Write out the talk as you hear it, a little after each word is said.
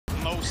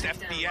almost.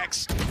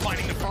 FPX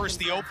finding the first.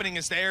 The opening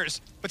is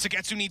theirs, but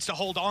Sugetsu needs to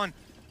hold on.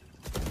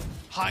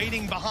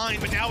 Hiding behind,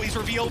 but now he's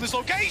revealed his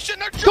location.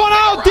 They're going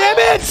out, damn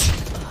it!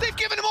 They've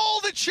given him all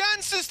the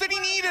chances that he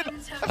needed.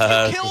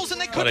 A few kills, and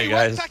they could be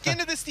right back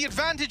into this. The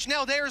advantage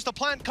now. There's the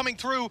plant coming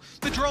through.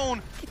 The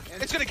drone.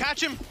 It's going to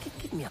catch him.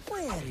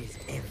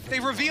 They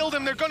revealed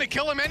him. They're going to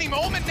kill him any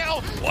moment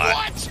now.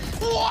 What?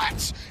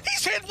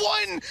 He's hit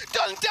one.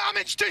 Done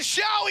damage to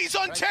Xiao. He's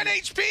on 10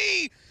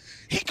 HP.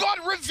 He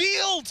got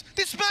revealed.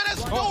 This man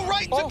has no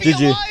right to be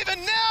alive,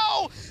 and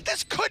now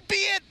this could be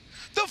it.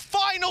 The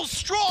final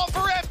straw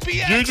for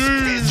FPX.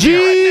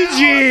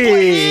 GG.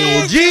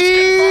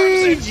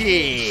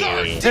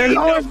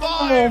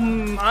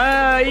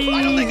 I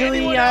don't think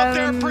anyone out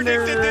there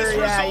predicted this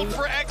result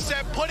for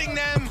XSET, putting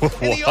them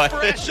in the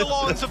upper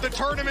echelons of the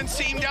tournament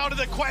seemed out of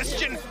the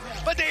question,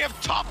 but they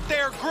have topped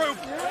their group.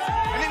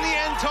 And in the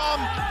end, Tom,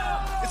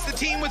 it's the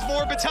team with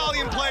more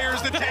battalion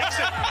players that takes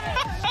it.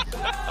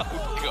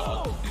 Oh,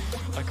 God.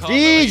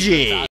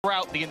 GG.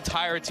 Throughout the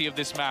entirety of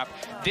this map,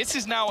 this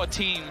is now a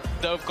team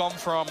that have gone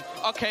from,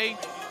 okay,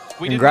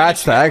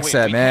 congrats to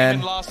XSET,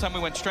 man. Last time we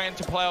went straight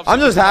into playoffs. I'm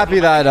just happy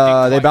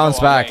that they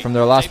bounced back from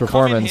their last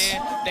performance.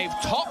 They've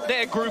topped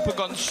their group and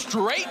gone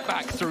straight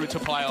back through to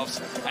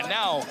playoffs, and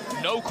now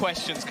no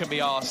questions can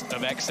be asked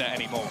of XSET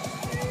anymore.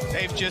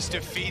 They've just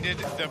defeated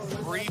the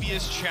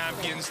previous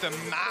champions, the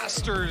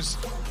Masters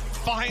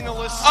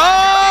finalists.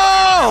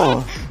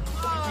 Oh!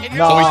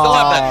 No. So we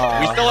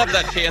still have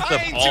that chance of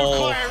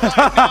all.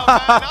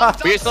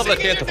 We still have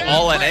that chance of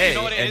all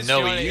NA and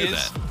no EU then.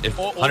 If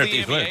 100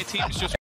 teams win.